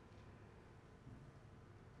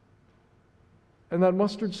 And that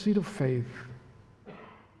mustard seed of faith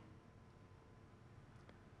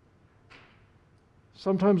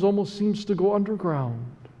sometimes almost seems to go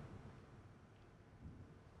underground,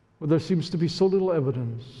 where there seems to be so little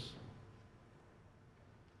evidence.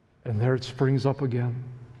 And there it springs up again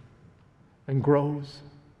and grows,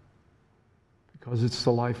 because it's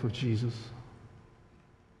the life of Jesus.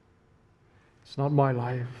 It's not my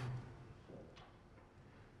life.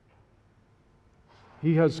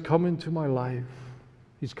 He has come into my life.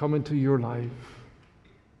 He's come into your life.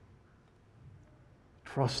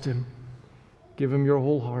 Trust Him. Give Him your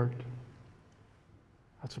whole heart.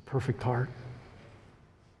 That's a perfect heart.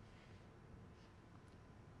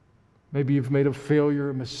 Maybe you've made a failure,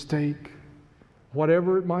 a mistake,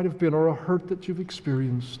 whatever it might have been, or a hurt that you've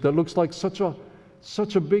experienced that looks like such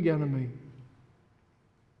a big enemy.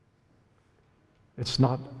 It's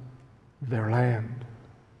not their land.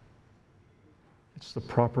 It's the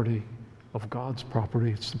property of God's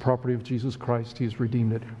property. It's the property of Jesus Christ. He has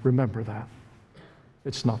redeemed it. Remember that.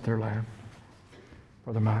 It's not their land.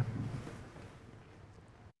 Brother Matt.